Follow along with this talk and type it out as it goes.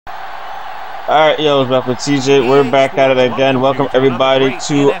Alright, yo, what's up with TJ? We're back at it again. Welcome everybody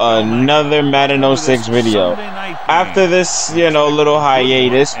to another Madden 06 video. After this, little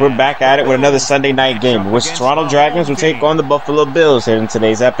hiatus, we're back at it with another Sunday night game, which Toronto Dragons will take on the Buffalo Bills here in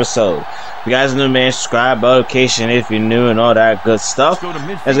today's episode. If you guys are new, man, subscribe, notification if you're new, and all that good stuff.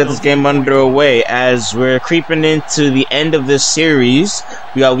 Let's get this game underway as we're creeping into the end of this series.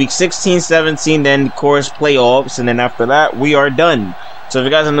 We got week 16, 17, then, of course, playoffs, and then after that, we are done. So if you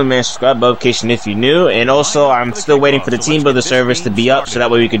guys are new, man, subscribe, notification if you're new, and also I'm still waiting for the team builder service to be up so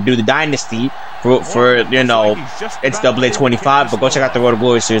that way we can do the dynasty for S10W15. But go check out the Road to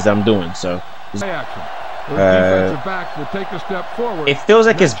Glory series that I'm doing. So it feels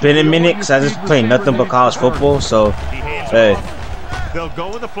like it's been a minute because I just played nothing but college football. So hey,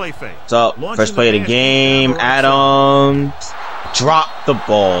 so first play of the game, Adams drop the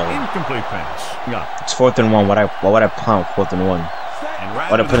ball. Incomplete pass. It's 4th and 1. Why would I punt 4th and 1?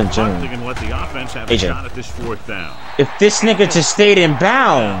 What I put in general. AJ. If this nigga just stayed in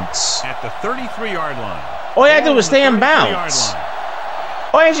bounds. At the 33-yard line. All you had to do was stay in bounds.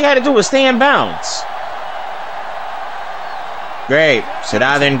 All you had to do was stay in bounds. Great. Sit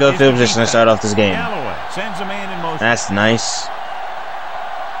out there in good field position to start off this game. That's nice.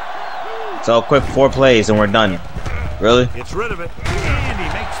 So quick 4 plays and we're done. Really? It's rid of it. And he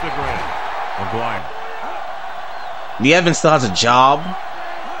makes the grade. McGuire. Lee Evans still has a job.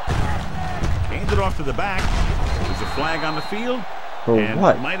 Hands it off to the back. There's a flag on the field. For and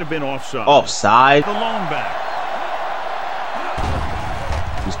what? Might have been offside. Offside. The lone back.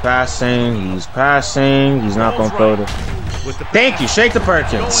 He's passing. He's passing. He's not going to throw the. Thank you. Shake the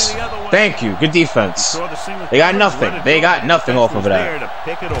Perkins. Thank you. Good defense. They got nothing. They got nothing off of that.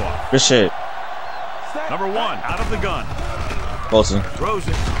 Good shit. Number 1 out of the gun. Wilson.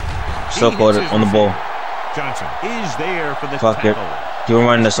 Still caught it on the ball. Johnson is there for the fuck it. Keep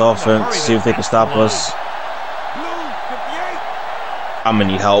running this offense. See if they can stop us. I'm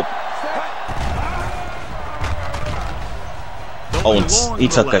gonna need help. Owens. He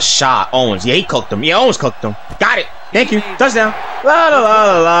took a shot. Owens. Yeah, he cooked him. Yeah, Owens cooked him. Got it. Thank you. Touchdown. La la la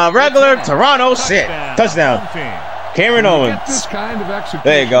la la. Regular Toronto sit. Touchdown. Cameron Owens.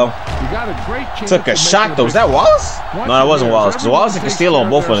 There you go. Took a shot though. Was that Wallace? No, that wasn't Wallace. Because Wallace and Castillo on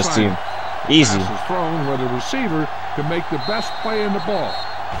both on his team. Easy. Thrown where the receiver can make the best play in the ball,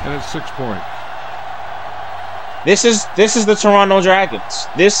 and it's 6 points. This is the Toronto Dragons.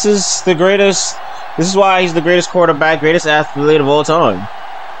 This is the greatest. This is why he's the greatest quarterback, greatest athlete of all time.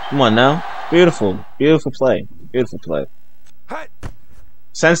 Come on now, beautiful, beautiful play, beautiful play.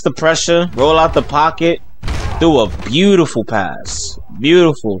 Sense the pressure, roll out the pocket, do a beautiful pass,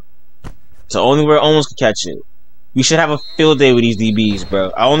 beautiful. It's the only where Owens can catch it. We should have a field day with these DBs, bro.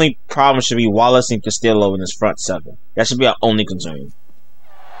 Our only problem should be Wallace and Castillo in this front 7. That should be our only concern. You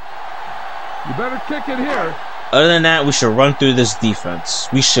better kick it here. Other than that, we should run through this defense.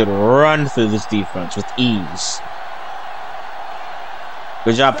 We should run through this defense with ease.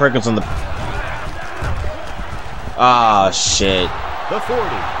 Good job, Perkins on the. Ah, shit. The 40.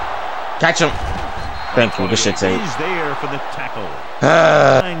 Catch him. Thank you. Good shit, Tate. He's there for the tackle.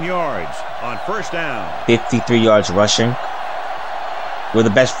 9 yards on 1st down. 53 yards rushing. We're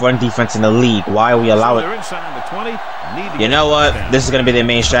the best run defense in the league. Why we allow it? You know what? This is going to be their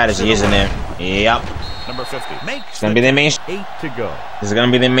main strategy, isn't it? Yep. Number 50. It's going to be their main. 8 to go. This is going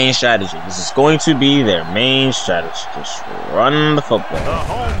to be their main strategy. This is going to be their main strategy. Just run the football. The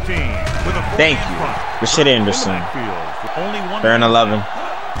home team with a thank you. Good shit, Anderson. Fair and 11.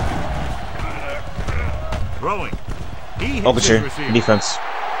 Throwing. Okacher, defense.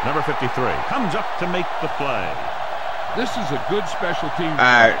 Number 53 comes up to make the play. This is a good special team.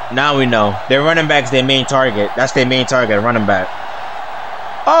 Alright, now we know. Their running back's their main target. That's their main target, running back.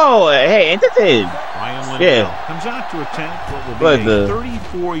 Oh, hey, ain't that it? Yeah. Comes out to attempt what will be a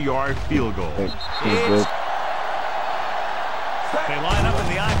 34-yard field goal. They line up in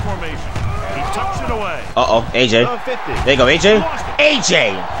the I formation. He tucks it away. Uh-oh, AJ. There you go, AJ.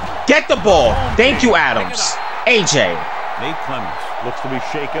 AJ! Get the ball. Thank you, Adams. AJ. Nate Clemens looks to be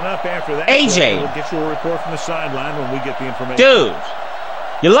shaken up after that. AJ. We'll get you a report from the sideline when we get the information. Dude.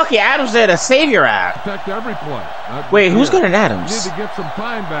 You're lucky Adams there to save your ass. Protect every play. Wait, who's got an Adams? You need to get some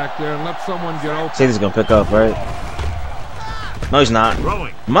time back there and let someone get open. See, this is going to pick up, right? No, he's not.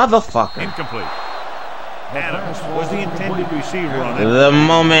 Throwing. Motherfucker. Incomplete. Adams was the intended receiver on it. The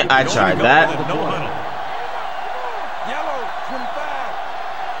moment I tried that.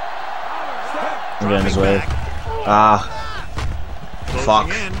 I'm getting his way. Ah. Fuck.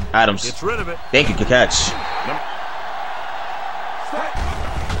 Adams. Thank you, good catch.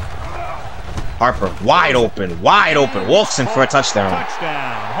 Harper, wide open, Wilson for a touchdown.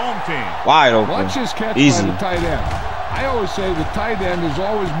 Touchdown, home team. Wide open. Watch this catch Easy. by the tight end. I always say the tight end is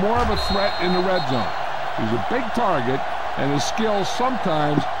always more of a threat in the red zone. He's a big target, and his skills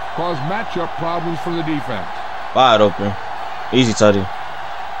sometimes cause matchup problems for the defense. Wide open. Easy, Tutty.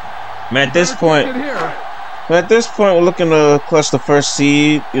 Man, at this point, we're looking to clutch the first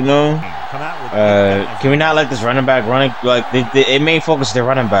seed, you know. Can we not let this running back run it? Like, their main focus is their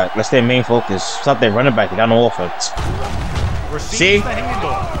running back. Let's their main focus. Stop their running back. They got no offense. See?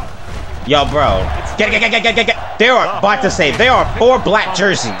 Yo, bro. Get. There are, about to say, there are 4 black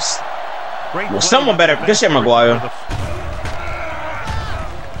jerseys. Well, someone better. Good shit, Maguire.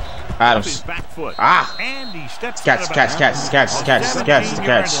 Adams. Ah. Catch.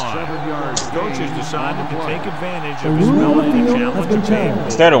 Coaches decided to take advantage of his ability to challenge the team.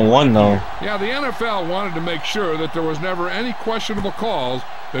 It's 3rd and 1, though. Yeah, the NFL wanted to make sure that there was never any questionable calls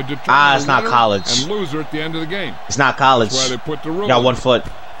that determined it's not college. and loser at the end of the game. It's not college. That's why they put the rule. Got 1 foot.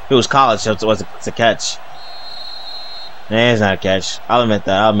 If it was college, so it's a catch. Nah, it's not a catch. I'll admit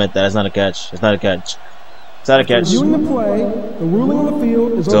that. It's not a catch. It's not a catch. It's not a catch. Reviewing the play, the ruling on the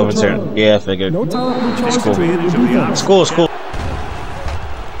field is overturned. Yeah, I figured. No time to It's cool. defense. It's cool.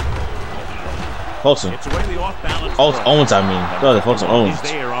 Fulton. Owens, I mean. No, the Fulton Owens.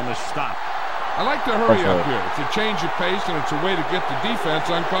 I like to hurry up here. It's a change of pace, and it's a way to get the defense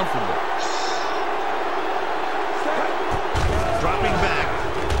uncomfortable. Dropping back.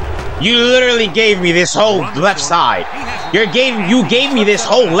 You literally gave me this whole left side. You gave me this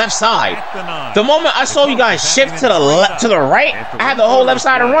whole left side. The moment I saw you guys shift to the right, I had the whole left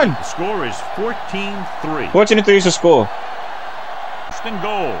side to run. The score is 14-3. 14-3 is the score. First and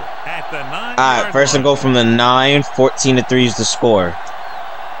goal at the 9. All right, first and goal from the 9. 14-3 is the score.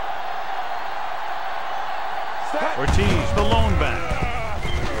 Ortiz, the lone back,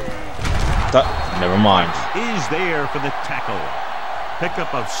 Never mind. is there for the tackle.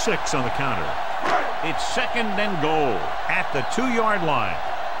 Pickup of 6 on the counter. It's 2nd and goal at the 2-yard line.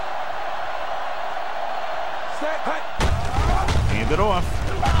 Hand it off.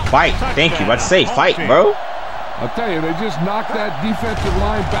 Fight. Thank you. Let's say fight, bro. I'll tell you, they just knocked that defensive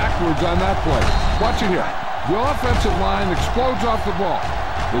line backwards on that play. Watch it here. The offensive line explodes off the ball.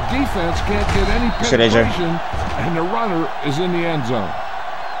 The defense can't get any penetration, and the runner is in the end zone.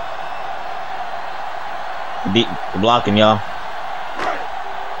 Blocking, y'all.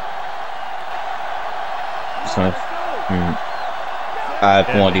 Come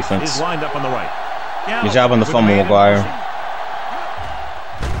on, defense. Lined up on the right. Good job on the fumble, Maguire.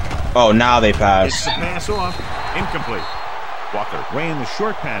 Oh, now they pass. It's the pass off. Incomplete. Walker ran the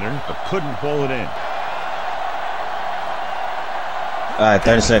short pattern, but couldn't pull it in. All right,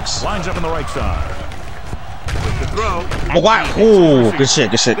 36. Lines up on the right side. With the throw. Maguire. Ooh, good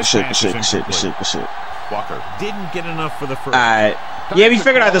shit. Walker didn't get enough for the first. Alright. Yeah, we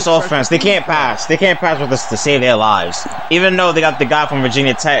figured out this offense. They can't pass. They can't pass with us to save their lives. Even though they got the guy from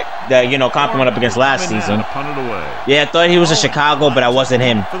Virginia Tech that, you know, Compton went up against last season. Yeah, I thought he was in Chicago, but that wasn't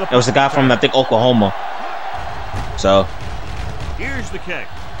him. It was the guy from, I think, Oklahoma. So. Here's the kick.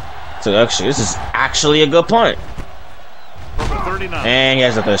 So, actually, this is actually a good punt. And he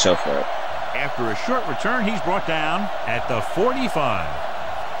has nothing to show for it. After a short return, he's brought down at the 45.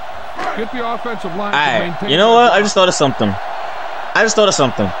 Get the offensive line to maintain. You know what? I just thought of something.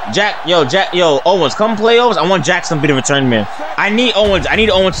 Jack, Owens, come play Owens. I want Jackson to be the return man. I need Owens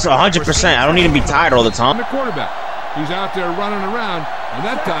 100%. I don't need him to be tired all the time. The quarterback. He's out there running around, and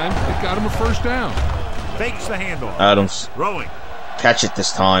that time it got him a first down. Fakes the handoff. Adams. Rolling. Catch it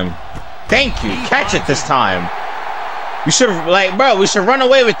this time. Thank you. Catch it this time. We should, we should run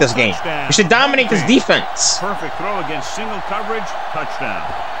away with this game. We should dominate this defense. Perfect throw against single coverage. Touchdown.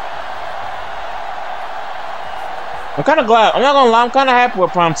 I'm kind of glad. I'm not gonna lie. I'm kind of happy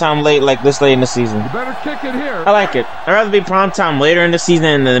with primetime late, like this late in the season. You better kick it here. I like it. I'd rather be primetime later in the season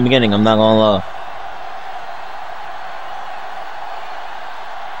than in the beginning. I'm not gonna lie.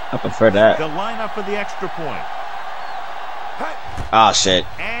 I prefer that. The lineup for the extra point. Oh shit.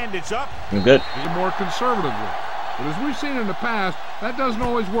 And it's up. I'm good. More conservatively. But as we've seen in the past, that doesn't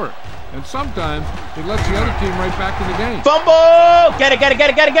always work. And sometimes it lets the other team right back in the game. Fumble! Get it.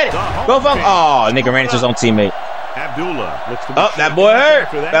 Go fumble. Oh, nigga ran into his own teammate. Abdullah looks to that boy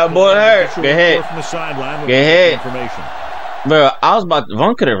hurt. That boy hurt. Get hit. Get hit. Bro, I was about to,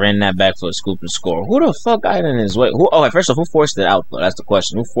 Von could have ran that back for a scoop and score. Who the fuck got in his way? First of all, who forced it out, though? That's the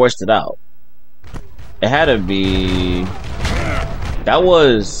question. Who forced it out? It had to be... That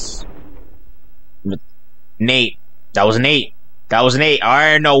was... Nate. That was Nate. I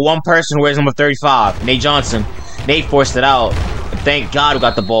already know one person who wears number 35. Nate Johnson. Nate forced it out. Thank God we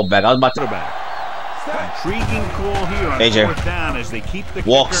got the ball back. I was about to... Intriguing call here on AJ. fourth down as they keep the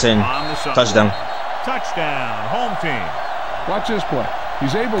Walks kicker in. on the sideline. Touchdown. Touchdown, home team. Watch this play.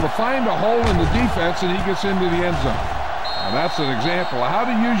 He's able to find a hole in the defense, and he gets into the end zone. Now, that's an example of how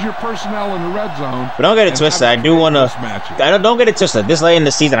to use your personnel in the red zone. But don't get it twisted. I do want to. Don't get it twisted. This late in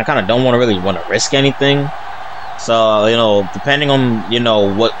the season, I kind of don't really want to risk anything. So, you know, depending on, you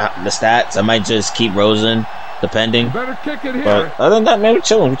know, what the stats, I might just keep Rosen, depending. You better kick it here. But other than that, man, we're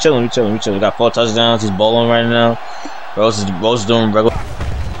chilling. We got 4 touchdowns. He's bowling right now. Rose is doing regular.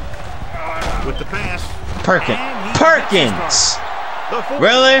 With the pass. Perkins.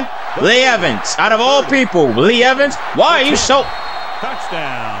 Really? Lee Evans. Out of all people, Lee Evans? Why are you so...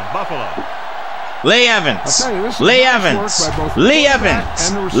 Touchdown, Buffalo. Lee Evans. Lee Evans. Lee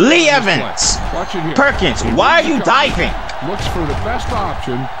Evans. Lee Evans. Perkins, why are you diving? Looks for the best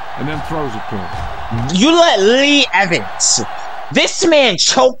option and then throws it to him. You let Lee Evans. This man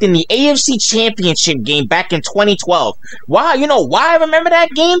choked in the AFC Championship game back in 2012. Why? You know why I remember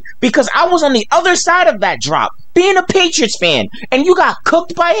that game? Because I was on the other side of that drop, being a Patriots fan, and you got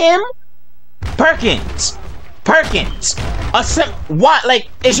cooked by him? Perkins. What? Like,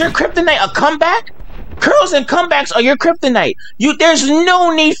 is your kryptonite a comeback? Curls and comebacks are your kryptonite. There's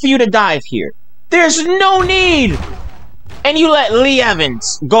no need for you to dive here. There's no need. And you let Lee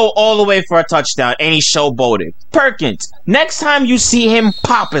Evans go all the way for a touchdown, and he showboated. Perkins, next time you see him,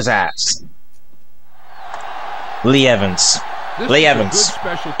 pop his ass. Lee Evans.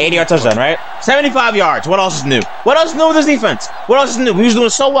 80-yard touchdown, right? 75 yards. What else is new? What else is new with this defense? What else is new? He was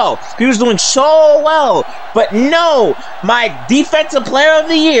doing so well. But no, my defensive player of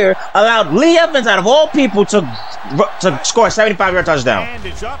the year allowed Lee Evans, out of all people, to score a 75-yard touchdown. And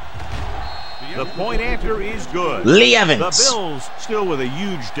it's up. The point after is good. Lee Evans. The Bills still with a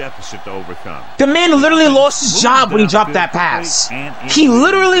huge deficit to overcome. The man literally lost his job when he dropped that pass. He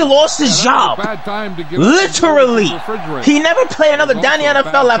literally lost his job. Literally. He never played another down in the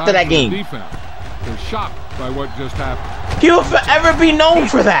NFL after that game. They're shocked by what just happened. He will forever be known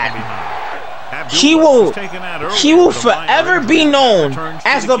for that. He will forever be known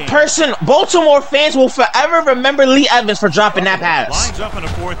as the person. Baltimore fans will forever remember Lee Evans for dropping that pass. Lines up in a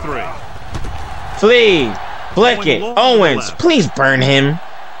 4-3. Flee, Blickett, Owens, please burn him.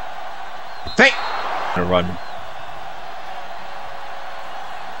 Run.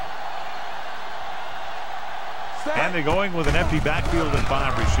 And they're going with an empty backfield and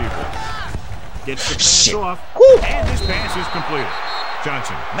 5 receivers. Gets the pass off, and this pass is completed.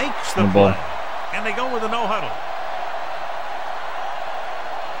 Johnson makes the play, and they go with a no huddle.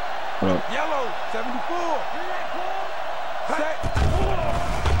 Yellow, 74.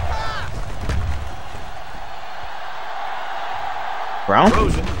 Brown?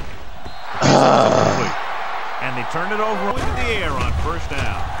 And they turn it over into the air on first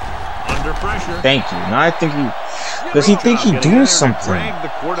down. Under pressure. Thank you. Now I think does he think he's doing something?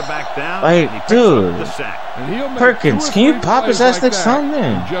 Like, dude. Perkins, can you pop his ass next time,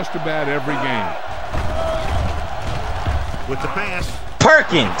 man? Just about every game. With the pass.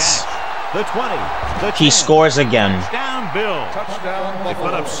 Perkins. The 20. He scores again. Down Bill. Touchdown. They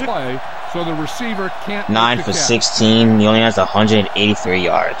put up 6. So the receiver can't 9 for 16. He only has 183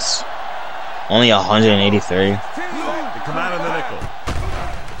 yards. Only 183. They come out of the nickel.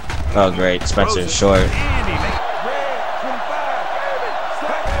 Oh, great. Spencer short.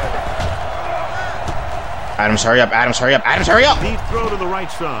 Adams, hurry up. Adams, hurry up. Adams, hurry up. Deep throw to the right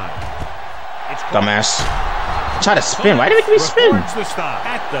side. Dumbass. Try to spin. Why did he make me spin? The stop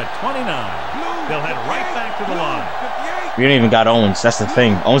at the 29. They'll head right back to the line. We don't even got Owens. That's the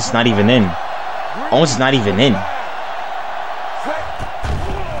thing. Owens is not even in. Owens is not even in.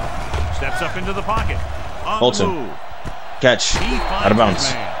 Steps up into the pocket. Bolton. Catch. Out of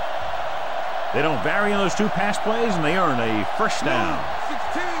bounds. They don't vary on those 2 pass plays, and they earn a first down.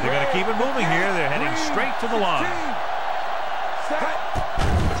 They're going to keep it moving here. They're heading straight to the line.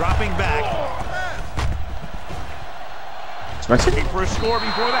 Dropping back. Looking for a score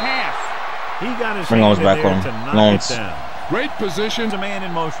before the half. He got his Bring Owens back home. Owens. Great position. A man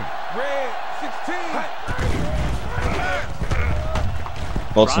in motion.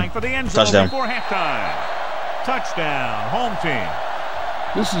 Bolton. For the end zone Touchdown. Before halftime. Touchdown. Home team.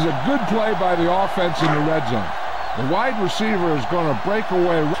 This is a good play by the offense in the red zone. The wide receiver is going to break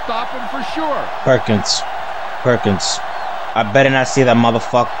away. Stop him for sure. Perkins. I better not see that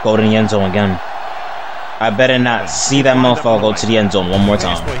motherfucker go to the end zone again. I better not see that motherfucker go to the end zone one more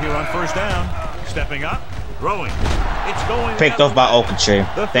time. Here on first down. Stepping up. Throwing. It's going. Picked off by Okache.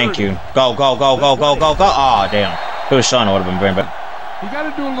 Thank you. Go. Oh, damn. If it was Sean, I would have been bringing back. You got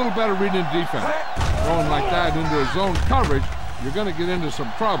to do a little better reading defense. Throwing like that into a zone coverage, you're going to get into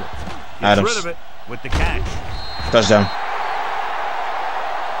some trouble. Adams. with the catch. Touchdown.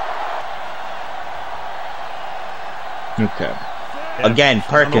 Okay. Again,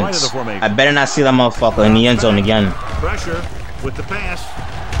 Perkins. I better not see that motherfucker in the end zone again. Pressure with the pass.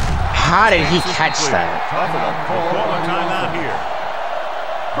 How did he catch that?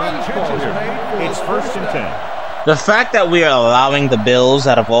 It's 1st and 10. The fact that we are allowing the Bills,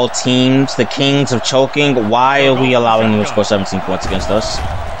 out of all teams, the kings of choking, why are we allowing them to score 17 points against us?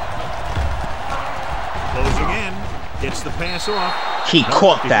 Closing in, gets the pass off. He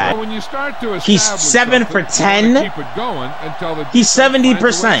caught that. When you start to He's 7 for 10. keep it going until the He's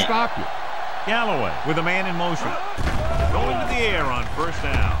 70%. Galloway with a man in motion. Going to the air on 1st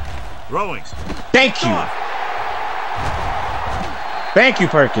down. Throwing. Thank you. Thank you,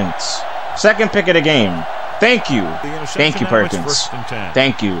 Perkins. 2nd pick of the game. Thank you. Thank you, Perkins.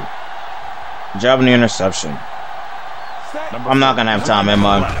 Thank you. Good job on the interception. I'm not going to have time,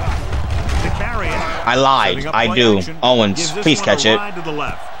 Emma. I lied. I do. Owens, please catch it.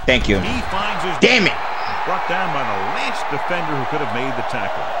 Thank you. Damn it. Brought down by the last defender who could have made the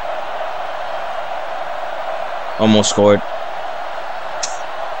tackle. Almost scored.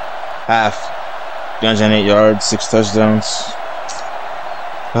 Half. 308 yards, 6 touchdowns.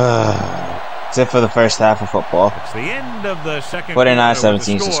 That's it for the first half of football. It's the end of the second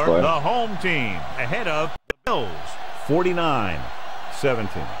 49-17 to score. The home team ahead of the Bills. 49-17.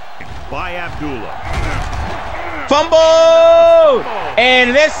 By Abdullah. Fumble!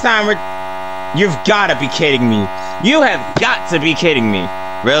 And this time, you've got to be kidding me. You have got to be kidding me.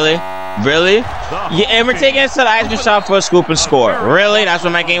 Really? Really? Yeah, and we're taking us to the Heisman shot for a scoop and score. Really? That's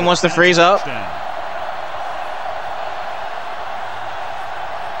when my game wants to freeze up?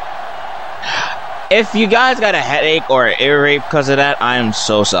 If you guys got a headache or an ear rape because of that, I am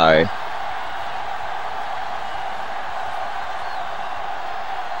so sorry.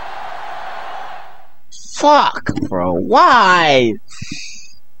 Fuck, bro. Why?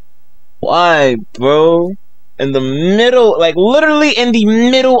 Why, bro? In the middle, like literally in the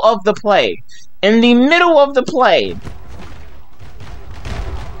middle of the play. In the middle of the play.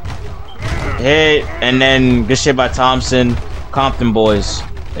 Hit, and then good shit by Thompson. Compton boys.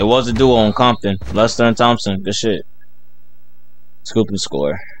 It was a duo on Compton. Lester and Thompson. Good shit. Scoop and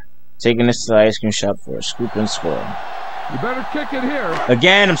score. Taking this to the ice cream shop for a scoop and score. You better kick it here.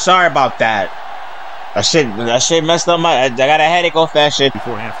 Again, I'm sorry about that. That shit messed up my... I got a headache off that shit.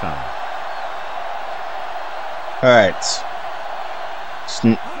 Before halftime. Alright.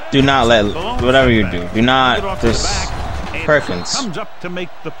 Do not let... Whatever you do. Do not... This... Perkins. Comes up to make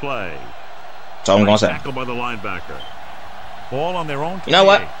the play. That's all I'm going to say. Tackled by the linebacker. Ball on their own. You know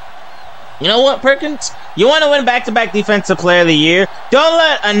what? You know what, Perkins? You want to win back-to-back Defensive Player of the Year? Don't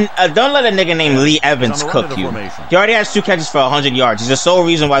let a nigga named Lee Evans cook you. He already has 2 catches for 100 yards. He's the sole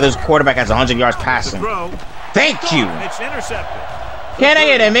reason why this quarterback has 100 yards passing. Thank you. It's intercepted. Can I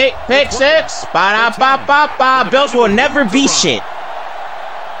get it, mate? Pick 6. Ba-da-ba-ba-ba. Bills will never be shit.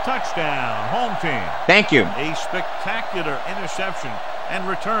 Touchdown, home team. Thank you. A spectacular interception and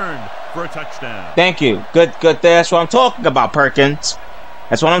returned for a touchdown. Thank you. Good. That's what I'm talking about, Perkins.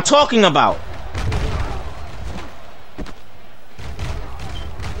 That's what I'm talking about.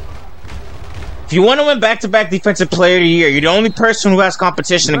 If you want to win back-to-back Defensive Player of the Year, you're the only person who has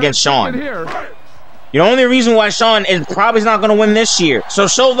competition against Sean. You're the only reason why Sean is probably not going to win this year. So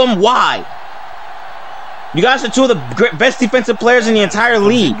show them why. You guys are 2 of the best defensive players in the entire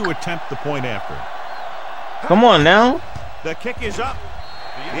league. To attempt the point after. Come on now. The kick is up.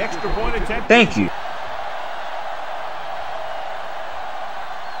 The extra point attempt. Thank you.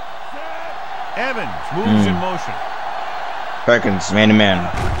 Evans moves in motion. Perkins, man-to-man.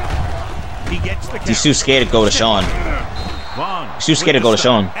 He gets the He's too scared to go to Sean. He's too scared to go to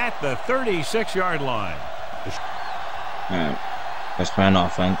Sean. At the 36-yard line. Alright. Let's play an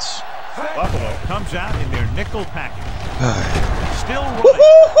offense. Buffalo comes out in their nickel package. Still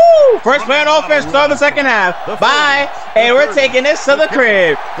running. First play on offense, start the second half. Bye. And we're taking this to the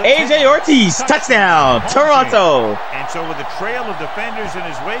crib. AJ Ortiz, touchdown, Toronto. And so with a trail of defenders in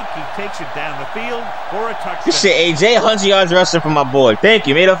his wake, he takes it down the field for a touchdown. Good shit, AJ. 100 yards rushing from my boy. Thank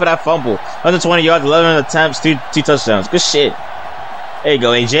you. Made up for that fumble. 120 yards, 11 attempts, 2 touchdowns. Good shit. There you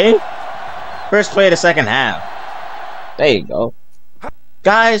go, AJ. First play of the second half. There you go.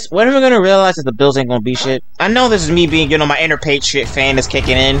 Guys, when are we gonna realize that the Bills ain't gonna be shit? I know this is me being, my inner Patriot fan is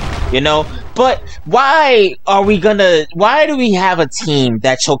kicking in, but why do we have a team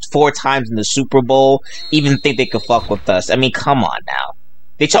that choked 4 times in the Super Bowl even think they could fuck with us? I mean, come on now.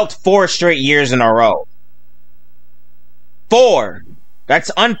 They choked 4 straight years in a row. 4! That's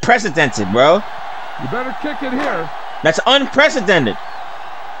unprecedented, bro. You better kick it here. That's unprecedented.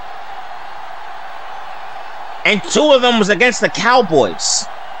 And 2 of them was against the Cowboys.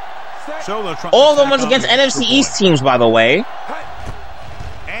 All of them was against NFC East teams, by the way.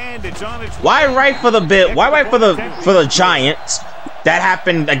 Why right for the bit? Why right for the Giants? That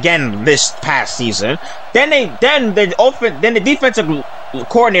happened again this past season. Then the defensive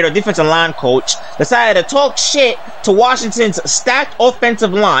coordinator, defensive line coach, decided to talk shit to Washington's stacked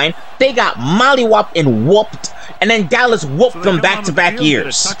offensive line. They got mollywopped and whooped, and then Dallas whooped them back-to-back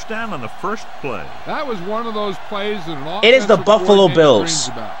years. Touchdown on the first play. That was one of those plays that it is the Buffalo Bills.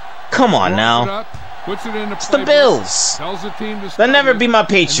 Come on now. It's the Bills. They'll never be my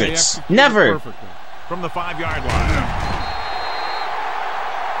Patriots. Never. From the 5-yard line.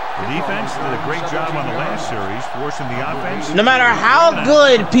 The defense did a great job on the last series, forcing the offense. No matter how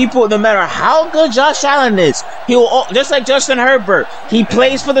good Josh Allen is, he'll, just like Justin Herbert, he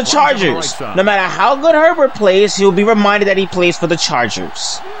plays for the Chargers. No matter how good Herbert plays, he'll be reminded that he plays for the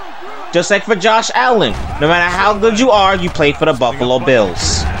Chargers. Just like for Josh Allen, no matter how good you are, you play for the Buffalo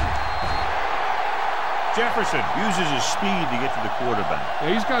Bills. Jefferson uses his speed to get to the quarterback.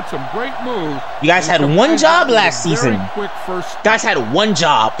 Yeah, he's got some great moves. You guys had one job last season. Guys had one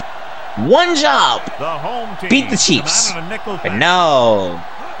job. One job. The home team beat the Chiefs. But no.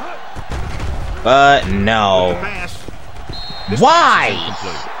 Why?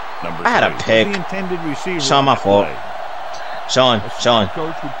 I had a pick. Sean, my fault. Sean,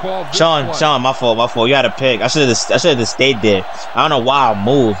 my fault. You had a pick. I should have stayed there. I don't know why I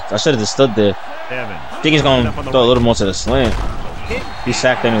moved. I should have just stood there. I think he's going to throw a little more to the slant. He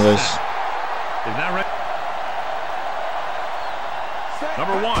sacked anyways.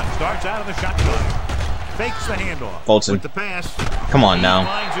 Number 1 starts out of the shotgun. Fakes the handoff. Bolton. With the pass. Come on now.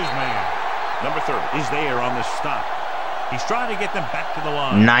 Finds his man. Number 30 is there on the stop. He's trying to get them back to the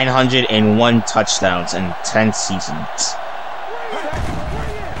line. 901 touchdowns in 10 seasons.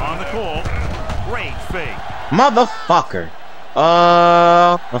 On the call. Great fake. Motherfucker.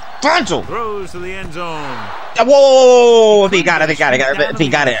 Frontal. Throws to the end zone. Whoa. He got it. I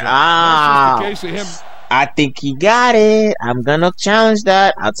think he got it. I'm gonna challenge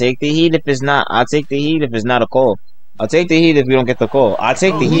that. I'll take the heat if it's not. I'll take the heat if it's not a call. I'll take the heat if we don't get the call. I'll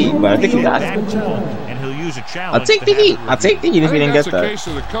take the heat, but I think he got it. And he'll use a challenge. I'll take the heat. I'll take the heat if he didn't get that. That's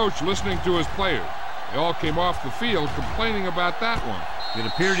the case of the coach listening to his players. They all came off the field complaining about that one. It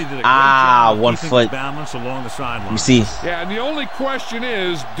appeared he did a great job 1 foot. Balance along the sideline. You see. Yeah, and the only question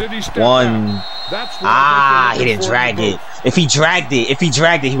is, did he step out? That's he didn't drag it. If he dragged it,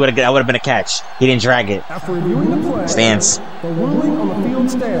 that would have been a catch. He didn't drag it. After reviewing the play, stands. The ruling on the field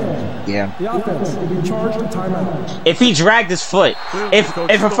stands. Yeah. The offense will be charged a timeout. If he dragged his foot, if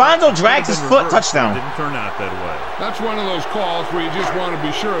Alfonso drags his foot, touchdown. Didn't turn out that way. That's one of those calls where you just want to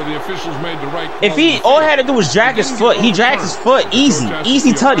be sure the officials made the right call. If all he had to do was drag his foot, he drags his foot.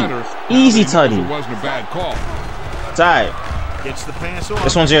 Easy tutty. Easy tutty. It wasn't a bad call. It's alright. Gets the pass off.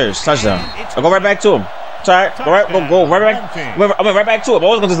 This one's yours. Touchdown. I'll go right back to him. It's alright. Go right back. I went right back to him. I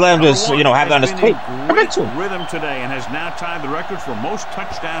wasn't gonna just let him just have it on his plate. Right back to him. Rhythm today and has now tied the record for most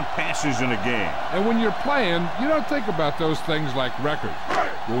touchdown passes in a game. And when you're playing, you don't think about those things like records.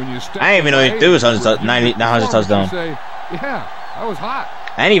 But when you step I didn't even know he threw his 900 touchdown. Say, yeah, that was hot.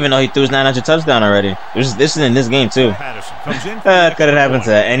 I didn't even know he threw his 900 touchdown already. This is in this game too. Could have happened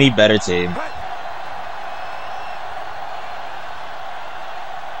to any better team.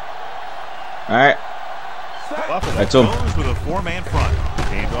 All right. Back to him. With a 4-man front.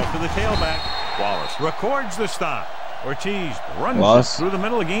 Hand off to the tailback. Wallace records the stop. Ortiz runs through the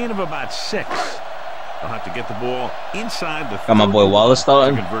middle, a gain of about 6. They'll have to get the ball inside the. Got my boy Wallace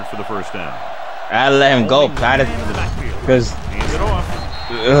starting. Convert for the first down. I let him go. Because. Hands it off.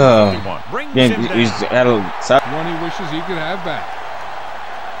 One he wishes he could have back.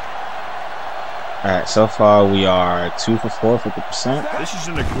 Alright, so far we are 2 for 4, 50%. This is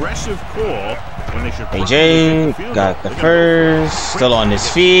an aggressive call when they should. AJ got the first, still on his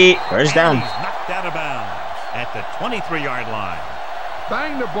feet. First down. He's knocked out of bounds at the 23-yard line.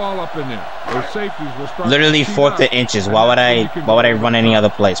 Bang the ball up in there. Those safeties will start. Literally 4th and inches. Why would I run any other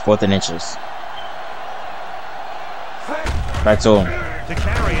place? 4th and inches. Back to him. To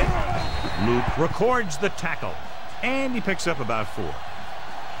carry it, Luke records the tackle, and he picks up about 4.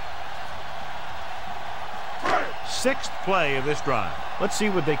 6th play of this drive. Let's see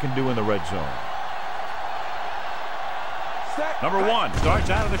what they can do in the red zone. Number 1 starts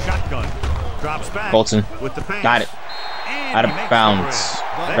out of the shotgun, drops back. Bolton with the pass. Got it. Out of bounds.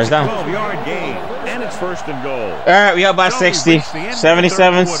 First down. 12-yard gain, and it's 1st and goal. All right, we up by 60.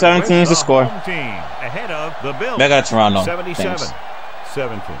 77-17 is the score. Ahead of the Bills. Back at Toronto.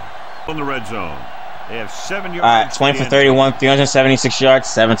 77-17 on the red zone. They have 7 yards. All right, 20 for 31, 376 yards,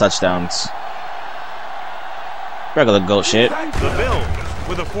 7 touchdowns. Regular goat shit. The Bills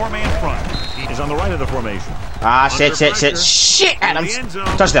with a 4-man front. He is on the right of the formation. Ah, shit, Adams.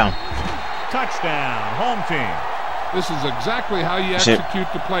 Touchdown. Touchdown, home team. This is exactly how you execute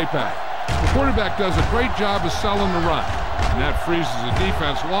the play pass. The quarterback does a great job of selling the run, and that freezes the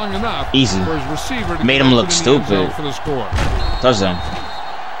defense long enough for his receiver to made him look stupid for the score. Touchdown.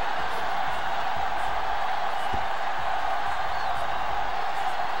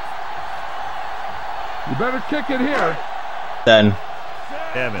 You better kick it here. Then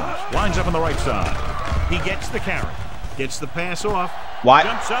Evans lines up on the right side. He gets the carry, gets the pass off. What?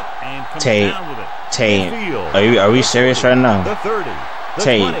 Jumps up and comes Tate. down with it. Tate. Are we serious right now? The 30, the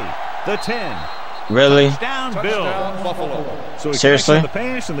Tate. 20, the 10. Really? Touchdown, Bill. Buffalo. So he seriously? the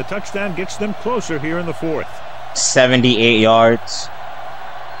pass and the touchdown gets them closer here in the 4th. 78 yards.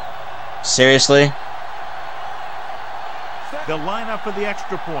 Seriously? They'll line up for the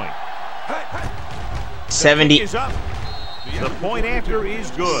extra point. 70 is up. The point after is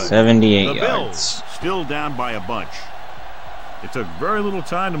good. 78 the yards. Bills still down by a bunch. It took very little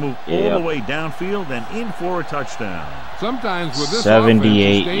time to move all the way downfield and in for a touchdown. Sometimes with this 78 offense,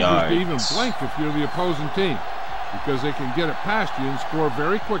 it's dangerous yards. to even blink if you're the opposing team, because they can get it past you and score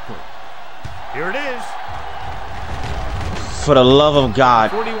very quickly. Here it is. For the love of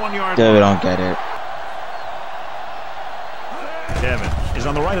God, 41-yard dude, we line. don't get it. Evans is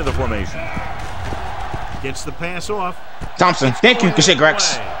on the right of the formation. Gets the pass off. Thompson, thank you. Good shit,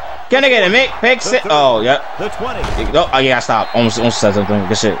 Grex. Can I get it, Mick? Pick sit. Oh, yep. The 20. Oh, yeah, stop. Almost said something.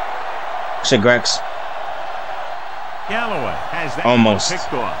 Good shit. Good shit, Grex. Galloway has that Almost.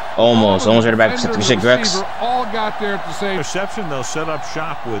 picked off. Almost ready back. Good shit, Grex. All got there at the same Reception, they'll set up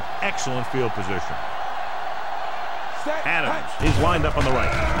shop with excellent field position. Adams is lined up on the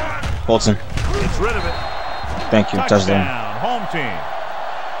right. Bolton. Gets rid of it. Thank you. Touchdown. Home team.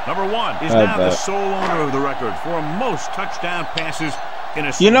 Number 1 is now the sole owner of the record for most touchdown passes in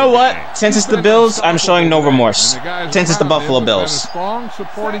a You know single what? game. Since it's the Bills, I'm showing no remorse. Since it's the Buffalo A Bills. strong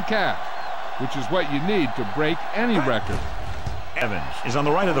supporting cast, which is what you need to break any record. Evans is on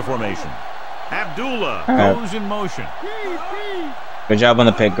the right of the formation. Abdullah goes in motion. Good job on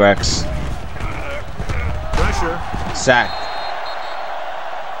the pick, Grex. Pressure. Sack.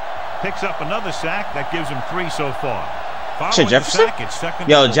 Picks up another sack. That gives him 3 so far. Shit, Jefferson? Sack, it's second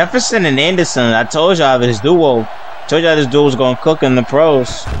Yo, and 4. Jefferson and Anderson. I told y'all this duo. Told y'all this duo was gonna cook in the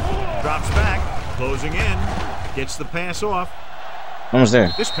pros. Drops back, closing in, gets the pass off. Almost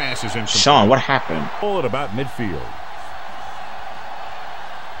there. This pass is in. Sean, what happened? Ball at about midfield.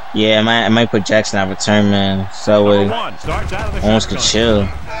 Yeah, I might put Jackson out of return, man. So we Starts out of the almost could chill.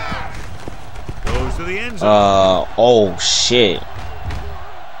 Goes to the end zone. Oh shit.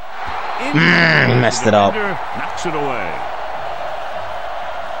 Messed it up. Knocks it away.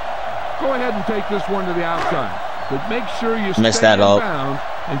 Go ahead and take this one to the outside, but make sure you Messed stay that up. inbound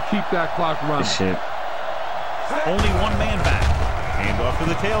and keep that clock running. Shit. Only one man back. Hand off to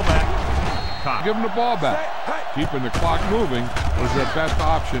the tailback. Cox. Give him the ball back. Keeping the clock moving was their best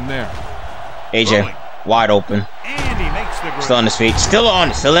option there. AJ, wide open. And he makes the grab. Still on his feet. Still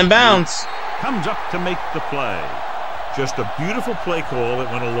in bounds. Comes up to make the play. Just a beautiful play call that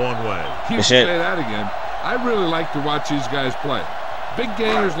went a long way. Keep say that again. I really like to watch these guys play. Big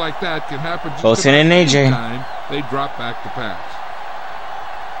gainers like that can happen just Bolton and AJ. time they drop back to pass.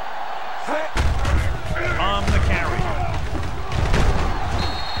 On the carry.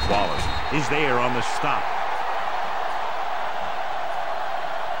 Wallace is there on the stop.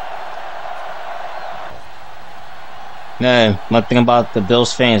 No, one thing about the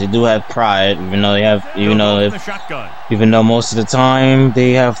Bills fans, they do have pride, even though most of the time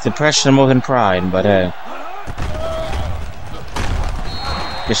they have depression more than pride. But hey,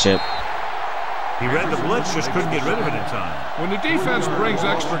 good shit. He read the blitz, just couldn't get rid of it in time. When the defense brings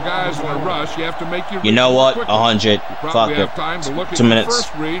extra guys in a rush, you have to make your. You know what? 100. Fuck it. Time to look at 2 minutes.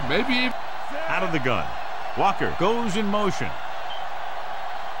 First read, maybe even Out of the gun. Walker goes in motion.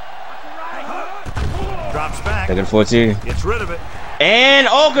 Drops back. Take it 14. Gets rid of it. And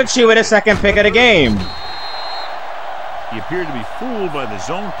Okachi with a second pick of the game. He appeared to be fooled by the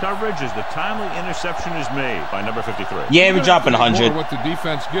zone coverage as the timely interception is made by number 53. Yeah, we're dropping 100. what the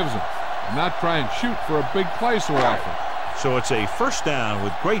defense gives them, and not try and shoot for a big play so often. So it's a first down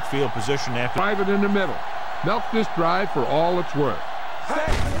with great field position after. Private in the middle. Milk this drive for all it's worth.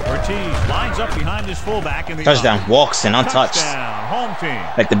 Ortiz lines up behind his fullback in the Touchdown. Walks in untouched. Touchdown, home team.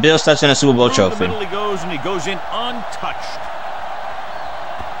 Like the Bills touching a Super Bowl Through the trophy. middle he goes, and he goes in untouched.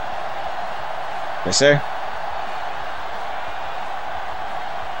 Yes, sir.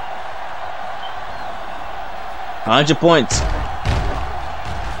 $100 points.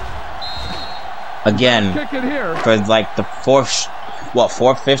 again for like the fourth,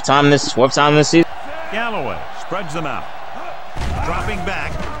 fifth time this season. Galloway spreads them out, dropping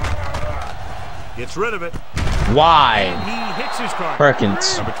back, gets rid of it. Why? And he hits his target.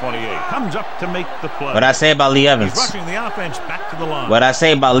 Perkins. Number 28 comes up to make the play. What I say about Lee Evans? He's rushing the offense back to the line. What I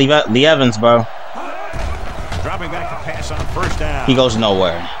say about Lee Evans, bro? Dropping back to pass on first down. He goes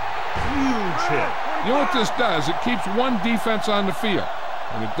nowhere. Huge hit. You know what this does? It keeps one defense on the field,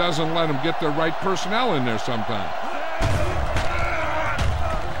 and it doesn't let them get the right personnel in there sometimes.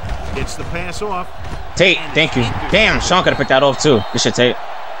 Gets the pass off. Tate, thank you. Damn, Sean could have picked that off too. Good shit, Tate.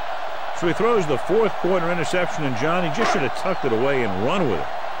 So he throws the fourth quarter interception, and John, he just should have tucked it away and run with it.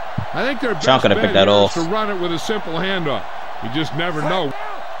 I think their best Sean could have picked that off. to run it with a simple handoff. You just never know.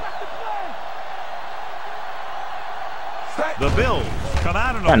 The Bills come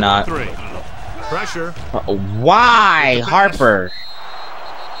out in a 4-3. Pressure. Why, Harper?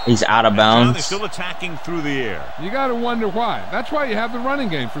 He's out of bounds. They're still attacking through the air. You got to wonder why. That's why you have the running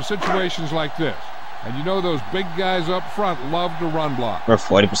game for situations like this. And you know those big guys up front love to run block. We're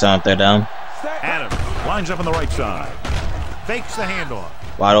 40% up there down. Adams lines up on the right side. Fakes the handoff.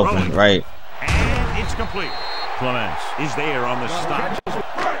 Wide open, right. And it's complete. Clements is there on the stop.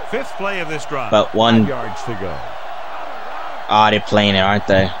 Fifth play of this drive. But 1 yards to go. Oh, they're playing it, aren't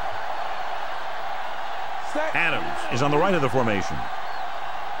they? Adams is on the right of the formation.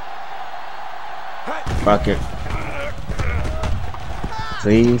 Fuck it.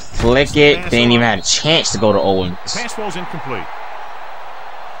 Please flick it. They didn't even have a chance to go to Owens. Pass ball's incomplete.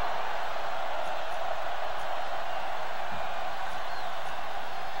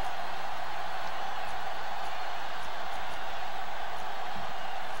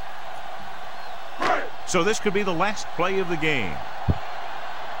 So this could be the last play of the game.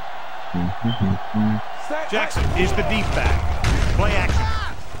 Jackson is the deep back. Play action.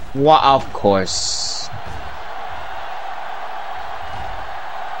 Well, of course.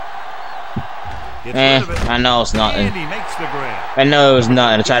 I know it's nothing. And he makes the grab. I know it was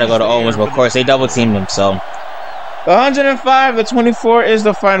nothing to try to go to Owens, but of course they double teamed him, so. 105-24 is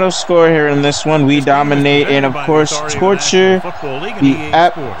the final score here in this one. We dominate, and of course, torture the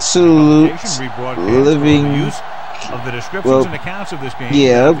absolute living. Of the descriptions and accounts of this game,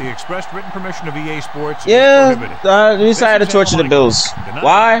 yeah. The expressed written permission of EA Sports. Yeah, we decided to torture the Bills.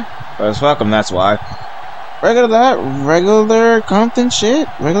 Why? Because fuck them, that's why. Regular content shit.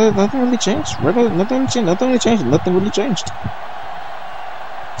 Nothing really changed. Nothing really changed.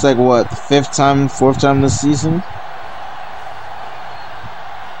 It's like what, fourth time this season?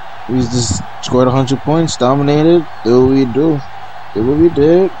 We just scored 100 points, dominated, did what we do. Did what we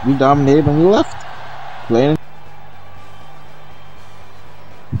did, we dominated and we left. Playing.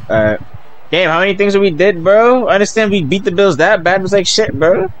 Alright. Damn, how many things that we did, bro? I understand we beat the Bills that bad. It was like shit,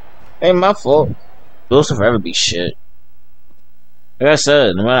 bro. Ain't my fault. Bills will forever be shit. Like I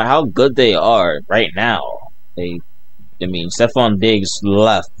said, no matter how good they are right now, Stephon Diggs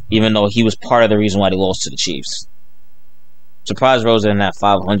left, even though he was part of the reason why they lost to the Chiefs. Surprised Rose didn't have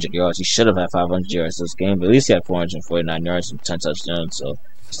 500 yards. He should have had 500 yards this game, but at least he had 449 yards and 10 touchdowns, so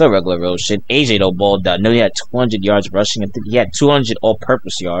still regular Rose shit. AJ though balled out. No, he had 200 yards rushing. I think he had 200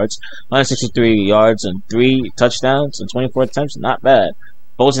 all-purpose yards, 163 yards and 3 touchdowns and 24 attempts. Not bad.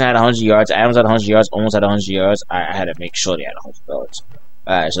 Bolton had 100 yards. Adams had 100 yards. Almost had 100 yards. I had to make sure they had 100 yards.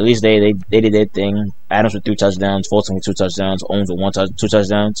 Alright, so at least they did their thing. Adams with 3 touchdowns. Fulton with 2 touchdowns. Owens with 2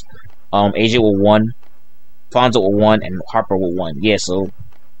 touchdowns. AJ with 1. Fonzo with 1. And Harper with 1. Yeah, so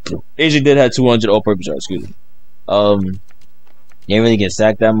AJ did have 200 all-purpose yards. Excuse me. Didn't really get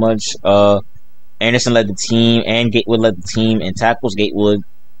sacked that much. Anderson led the team, and Gatewood led the team, and tackles. Gatewood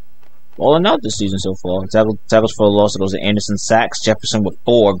balling out this season so far. Tackles for a loss. It goes to Anderson. Sacks. Jefferson with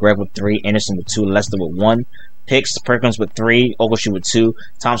 4. Greg with 3. Anderson with 2. Lester with 1. Picks. Perkins with 3. Ogletree with 2.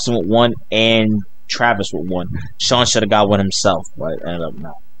 Thompson with 1. And Travis with 1. Sean should have got one himself, but ended up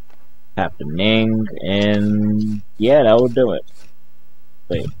not happening. And yeah, that would do it.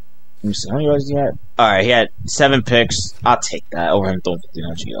 Wait. Let me see. How many yards he had? Alright, he had 7 picks. I'll take that over him throwing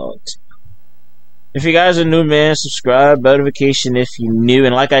 1,500 yards. If you guys are new, man, subscribe, notification if you're new.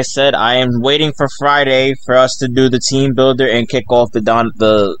 And like I said, I am waiting for Friday for us to do the team builder and kick off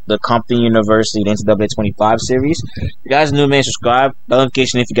the Compton University, the S10W15 series. If you guys are new, man, subscribe,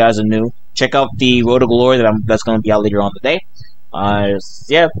 notification if you guys are new. Check out the Road to Glory that's going to be out later on today.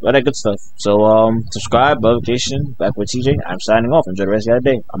 Yeah, all that good stuff. So, subscribe, notification, back with TJ. I'm signing off. Enjoy the rest of your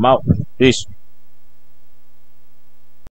day. I'm out. Peace.